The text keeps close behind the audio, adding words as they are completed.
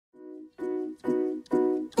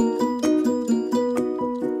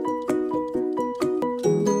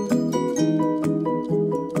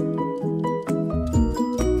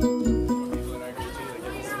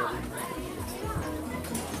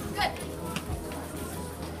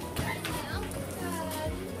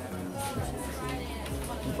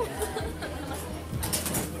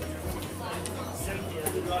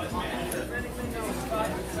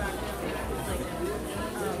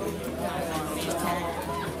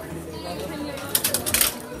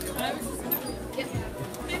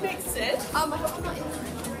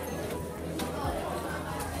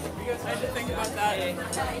Okay.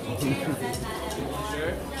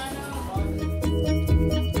 Sure.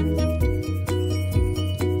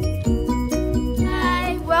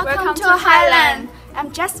 Hi, welcome to Highland.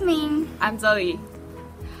 I'm Jasmine. I'm Zoe.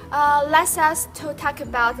 Let's us to talk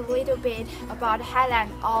about a little bit about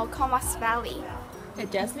Highland or Comox Valley. Hey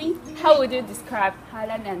Jasmine, how would you describe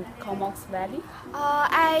Highland and Comox Valley?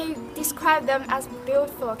 I describe them as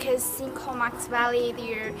beautiful because in Comox Valley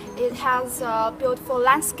it has a beautiful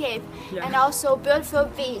landscape and also beautiful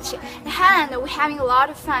beach. In Highland, we're having a lot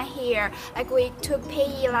of fun here. Like we took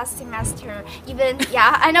PE last semester. Even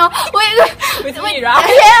I know With me, right?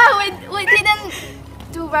 Yeah, we didn't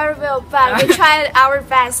do very well, but we tried our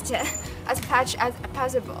best as much as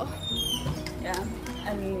possible. Yeah,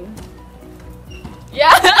 and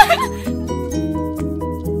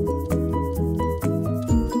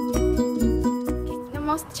The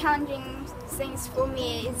most challenging things for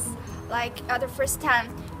me is like the first time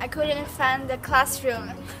I couldn't find the classroom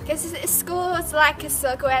because school was like a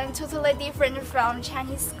circle and totally different from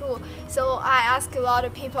Chinese school. So I asked a lot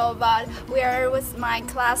of people about where was my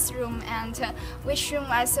classroom and which room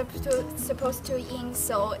I supposed to in.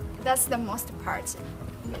 So that's the most part,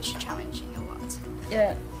 which challenging a lot.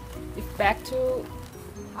 yeah, if back to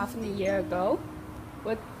half a year ago,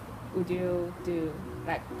 what would you do?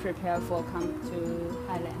 Like prepare for coming to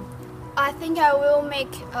Highland? I think I will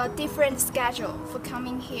make a different schedule for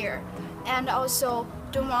coming here and also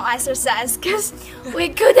do more exercise because we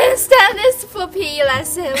couldn't stand this for PE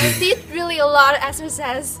lesson. We did really a lot of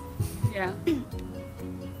exercise. Yeah.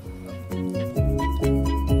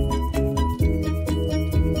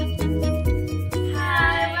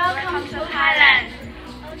 Hi, welcome to Highland.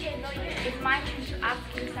 Okay, so it's my turn to ask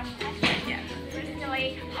you some questions. Yeah.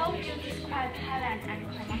 Firstly, how would you describe Highland and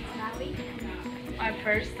Comox Valley? When I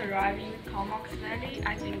first arrived in Comox Valley,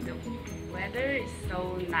 I think the weather is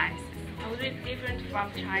so nice. It's totally different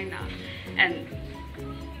from China. And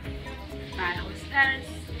my host parents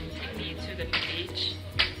took me to the beach.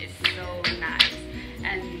 It's so nice.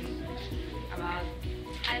 And about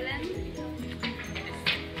Highland,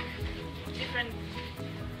 it's different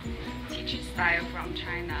teaching style from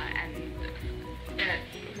China. And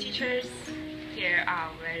the teachers here are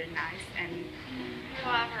very nice and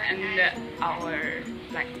our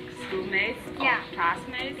like schoolmates or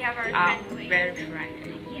classmates are very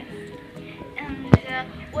friendly. Yes. And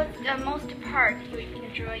what's the most part you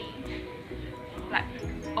enjoy? Like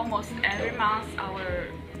almost every month, our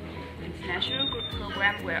international group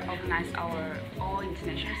program will organize our all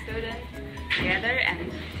international students together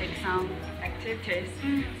and take some activities.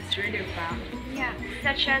 It's really fun. Yeah,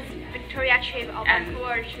 such as Victoria trip or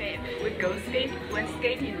Vancouver trip. We went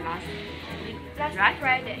skating last week. Last right?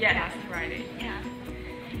 Friday. Yeah, last Friday. Yeah.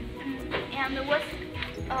 And what's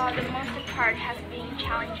the most part has been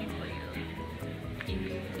challenging for you?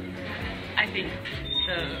 I think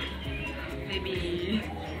the maybe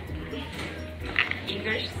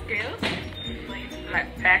English skills. Like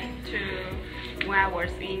back to when I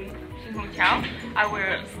was in Highland, I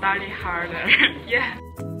will study harder. Yeah.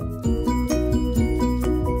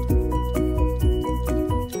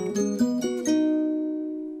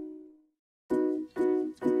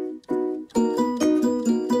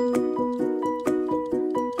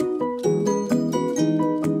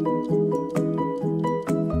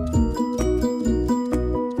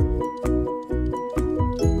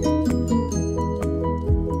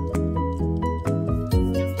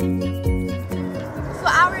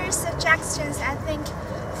 Suggestions, I think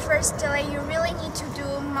firstly you really need to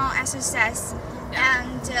do more exercise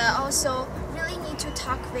and also really need to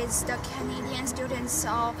talk with the Canadian students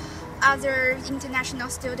or other international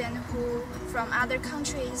students who from other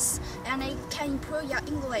countries, and it can improve your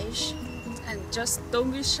English. And just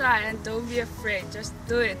don't be shy and don't be afraid. Just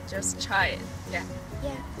do it. Just try it. Yeah.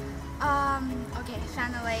 Yeah. Okay.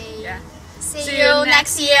 Finally. Yeah. See you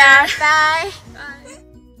next year. Bye. Bye.